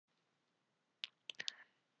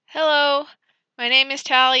Hello, my name is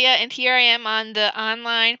Talia, and here I am on the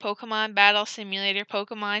online Pokemon Battle Simulator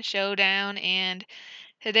Pokemon Showdown, and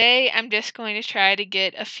today I'm just going to try to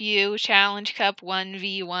get a few Challenge Cup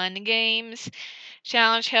 1v1 games.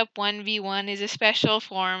 Challenge Cup 1v1 is a special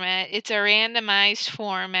format. It's a randomized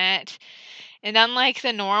format, and unlike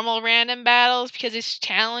the normal random battles, because it's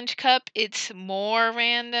Challenge Cup, it's more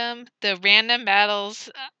random. The random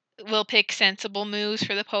battles will pick sensible moves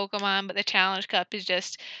for the Pokemon, but the Challenge Cup is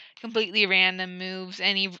just completely random moves.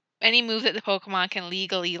 Any move that the Pokemon can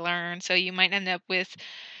legally learn. So you might end up with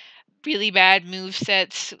really bad move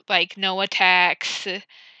sets like no attacks,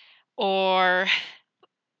 or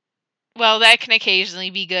well, that can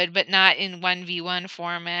occasionally be good, but not in 1v1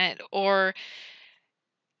 format. Or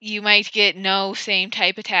you might get no same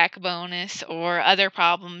type attack bonus or other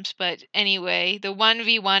problems. But anyway, the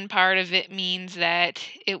 1v1 part of it means that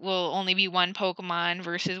it will only be one Pokemon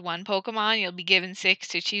versus one Pokemon. You'll be given 6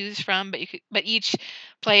 to choose from, but each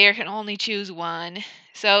player can only choose one.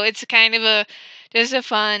 So it's kind of just a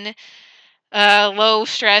fun, low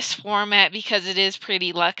stress format because it is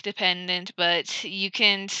pretty luck dependent, but you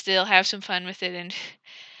can still have some fun with it and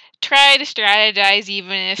try to strategize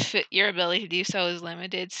even if your ability to do so is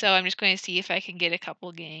limited. So I'm just going to see if I can get a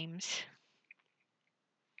couple games.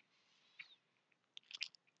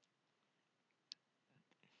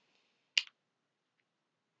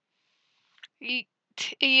 It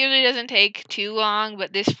usually doesn't take too long,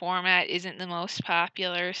 but this format isn't the most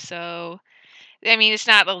popular, so I mean it's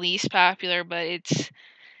not the least popular, but it's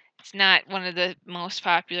not one of the most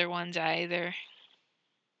popular ones either.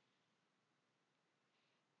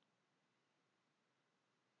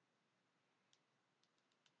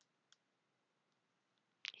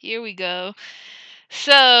 Here we go.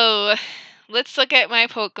 So, let's look at my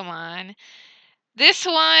Pokemon. This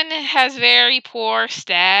one has very poor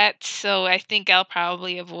stats, so I think I'll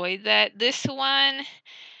probably avoid that. This one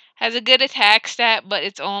has a good attack stat, but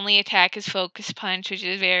its only attack is Focus Punch, which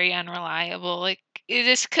is very unreliable.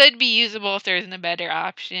 This could be usable if there isn't a better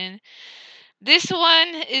option. This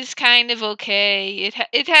one is kind of okay.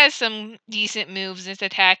 It has some decent moves, and its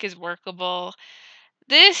attack is workable.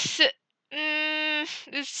 This,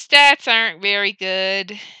 the stats aren't very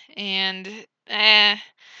good, and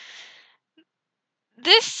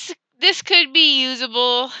this could be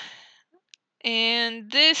usable, and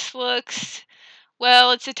this looks,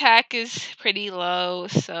 well, its attack is pretty low,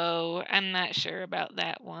 so I'm not sure about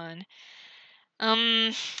that one.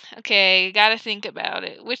 Okay, gotta think about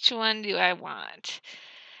it. Which one do I want?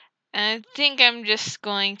 I think I'm just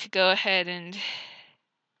going to go ahead and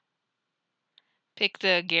pick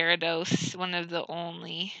the Gyarados, one of the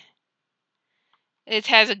only. It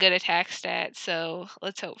has a good attack stat, so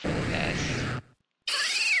let's hope for the best.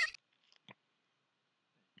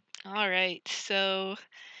 Alright, so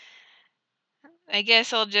I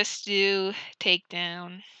guess I'll just do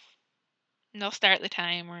takedown. And I'll start the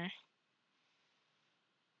timer.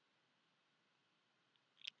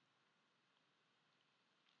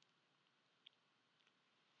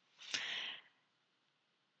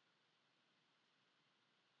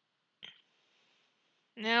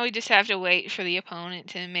 Now we just have to wait for the opponent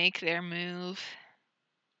to make their move.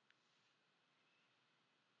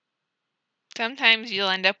 Sometimes you'll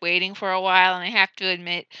end up waiting for a while, and I have to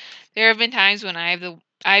admit, there have been times when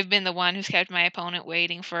I've been the one who's kept my opponent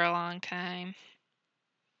waiting for a long time.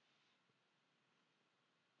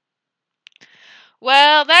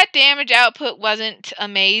 Well, that damage output wasn't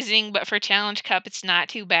amazing, but for Challenge Cup it's not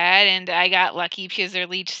too bad, and I got lucky because their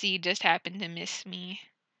Leech Seed just happened to miss me.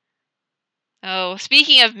 Oh,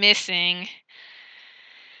 speaking of missing,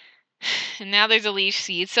 and now there's a Leech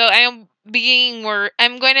Seed, so I'm going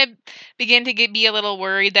to begin to be a little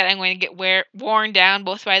worried that I'm going to get worn down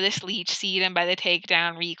both by this Leech Seed and by the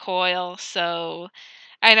takedown recoil, so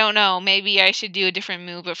I don't know, maybe I should do a different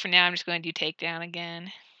move, but for now I'm just going to do takedown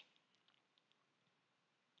again.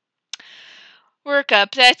 Work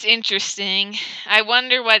up, that's interesting. I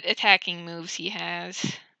wonder what attacking moves he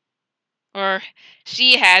has. Or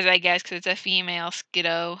she has, I guess, because it's a female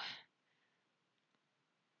Skiddo.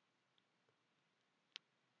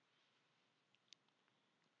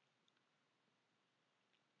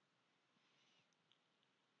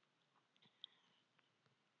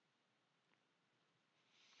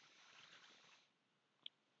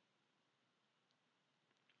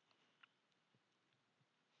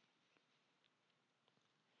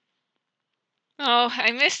 Oh,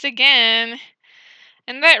 I missed again.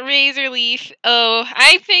 And that Razor Leaf, oh,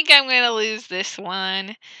 I think I'm going to lose this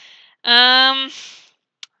one. I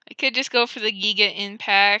could just go for the Giga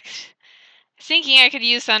Impact. Thinking I could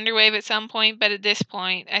use Thunderwave at some point, but at this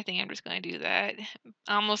point, I think I'm just going to do that.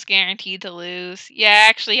 Almost guaranteed to lose. Yeah,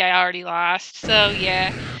 actually, I already lost. So,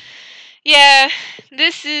 yeah. Yeah,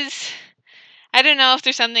 this is... I don't know if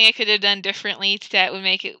there's something I could have done differently that would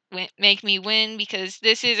make me win, because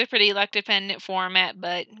this is a pretty luck-dependent format,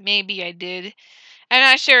 but maybe I did. I'm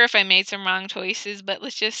not sure if I made some wrong choices, but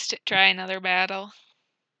let's just try another battle.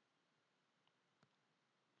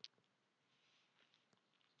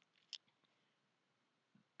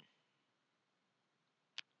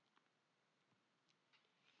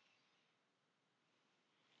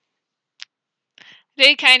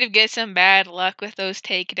 They kind of get some bad luck with those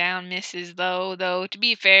takedown misses, though to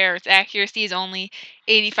be fair, its accuracy is only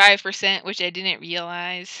 85%, which I didn't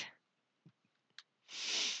realize.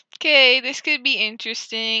 Okay, this could be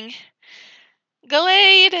interesting.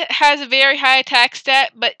 Gallade has a very high attack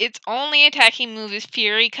stat, but its only attacking move is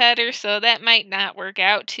Fury Cutter, so that might not work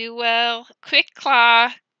out too well. Quick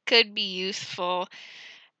Claw could be useful.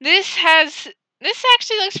 This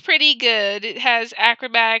actually looks pretty good. It has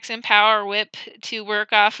Acrobatics and Power Whip to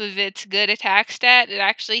work off of its good attack stat. It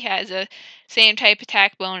actually has a same type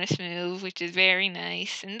attack bonus move, which is very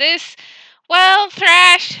nice. And this, well,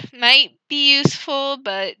 Thrash might be useful,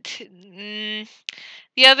 but the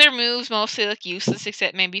other moves mostly look useless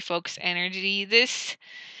except maybe Focus Energy. This,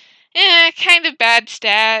 kind of bad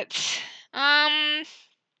stats.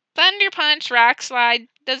 Thunder Punch, Rock Slide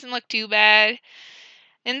doesn't look too bad.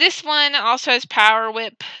 And this one also has Power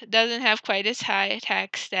Whip, doesn't have quite as high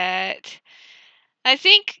attack stat. I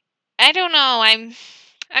don't know, I'm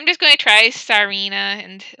just going to try Sarina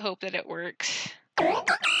and hope that it works.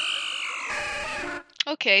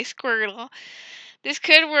 Okay, Squirtle. This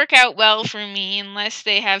could work out well for me unless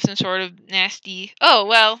they have some sort of nasty... Oh,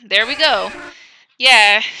 well, there we go.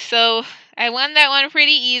 Yeah, so I won that one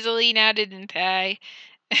pretty easily now, didn't I?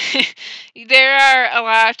 There are a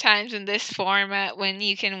lot of times in this format when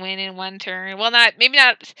you can win in one turn. Well, maybe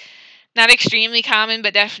not extremely common,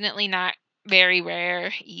 but definitely not very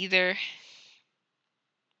rare either.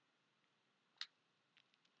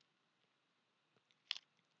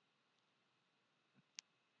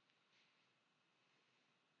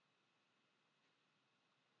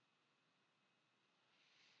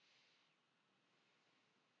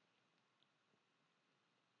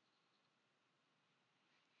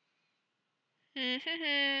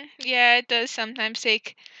 Yeah, it does sometimes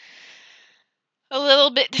take a little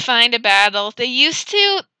bit to find a battle. There used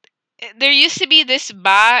to be this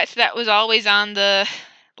bot that was always on the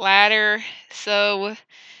ladder, so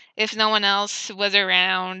if no one else was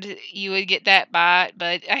around, you would get that bot,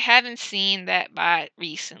 but I haven't seen that bot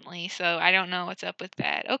recently, so I don't know what's up with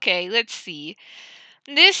that. Okay, let's see.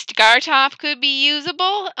 This Garchomp could be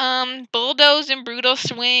usable. Bulldoze and Brutal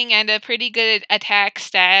Swing and a pretty good attack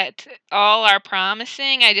stat all are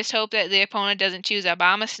promising. I just hope that the opponent doesn't choose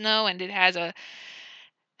Abomasnow and it has a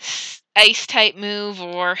ice type move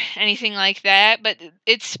or anything like that. But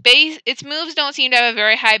its moves don't seem to have a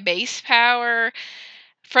very high base power.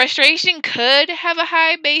 Frustration could have a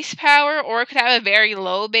high base power or it could have a very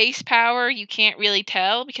low base power. You can't really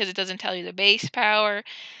tell because it doesn't tell you the base power.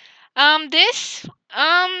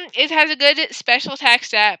 It has a good special attack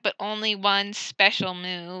stat, but only one special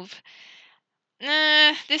move.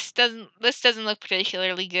 This doesn't look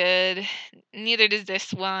particularly good. Neither does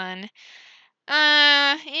this one.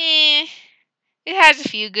 It has a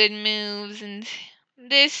few good moves, and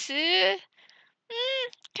this,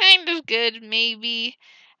 kind of good, maybe.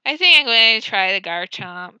 I think I'm going to try the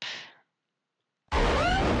Garchomp.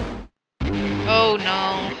 Oh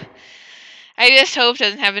no. I just hope it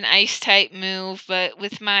doesn't have an ice type move, but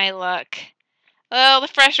with my luck. Well, the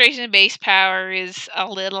frustration base power is a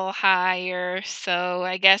little higher, so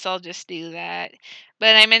I guess I'll just do that.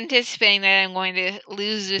 But I'm anticipating that I'm going to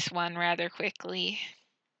lose this one rather quickly.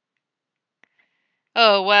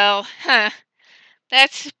 Oh, well,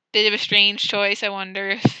 that's a bit of a strange choice. I wonder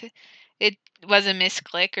if it was a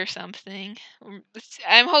misclick or something.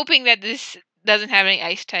 I'm hoping that this doesn't have any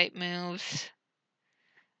ice type moves.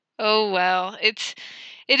 Oh well, it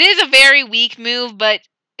is a very weak move, but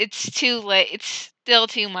it's too late. It's still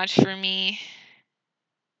too much for me.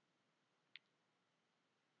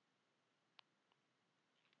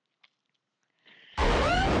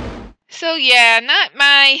 So yeah, not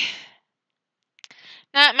my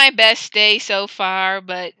best day so far,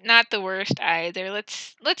 but not the worst either.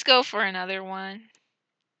 Let's go for another one.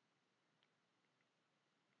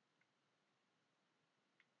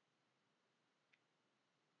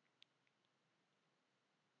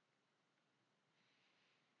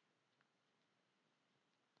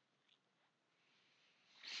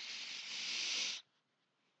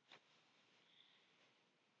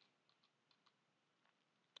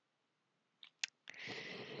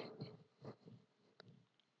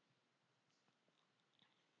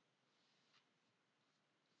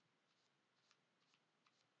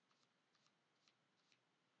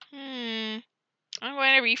 I'm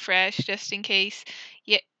going to refresh just in case.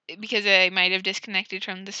 Yeah, because I might have disconnected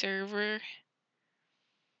from the server.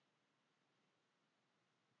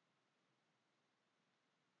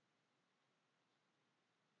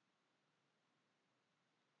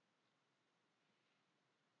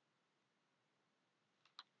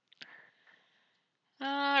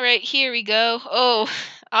 All right, here we go. Oh,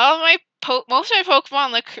 most of my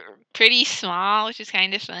Pokemon look pretty small, which is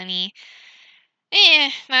kind of funny.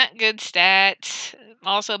 Not good stats.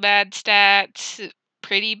 Also bad stats.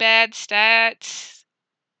 Pretty bad stats.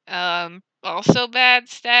 Also bad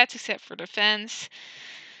stats except for defense.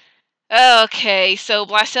 Okay, so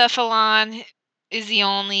Blacephalon is the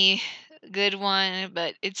only good one,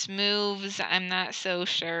 but its moves I'm not so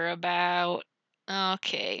sure about.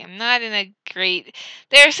 Okay, I'm not in a great.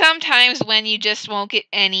 There are some times when you just won't get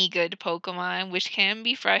any good Pokemon, which can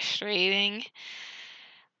be frustrating.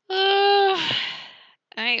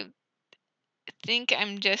 I think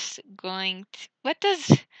I'm just going to. What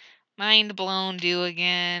does Mind Blown do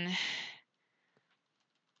again?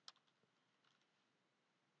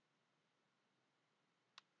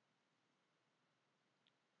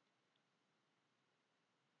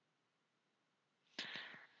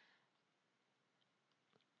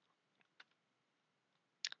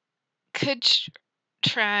 Could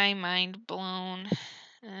try Mind Blown,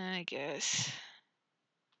 I guess.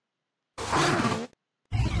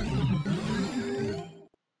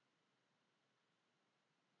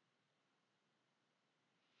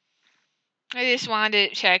 I just wanted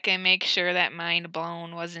to check and make sure that Mind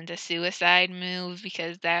Blown wasn't a suicide move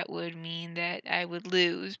because that would mean that I would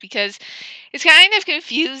lose. Because it's kind of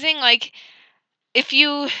confusing. Like, if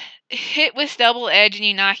you hit with double edge and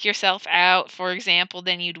you knock yourself out, for example,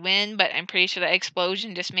 then you'd win. But I'm pretty sure that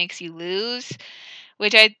explosion just makes you lose.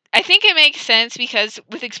 Which I think it makes sense because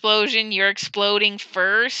with explosion, you're exploding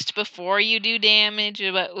first before you do damage.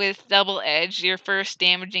 But with double edge, you're first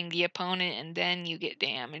damaging the opponent and then you get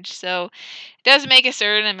damaged. So it does make a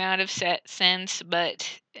certain amount of sense,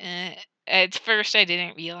 but at first I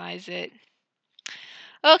didn't realize it.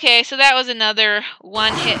 Okay, so that was another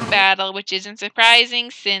one-hit battle, which isn't surprising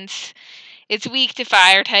since it's weak to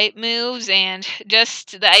fire-type moves, and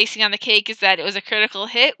just the icing on the cake is that it was a critical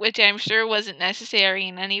hit, which I'm sure wasn't necessary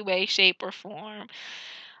in any way, shape, or form.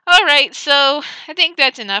 Alright, so I think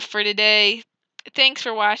that's enough for today. Thanks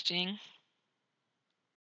for watching.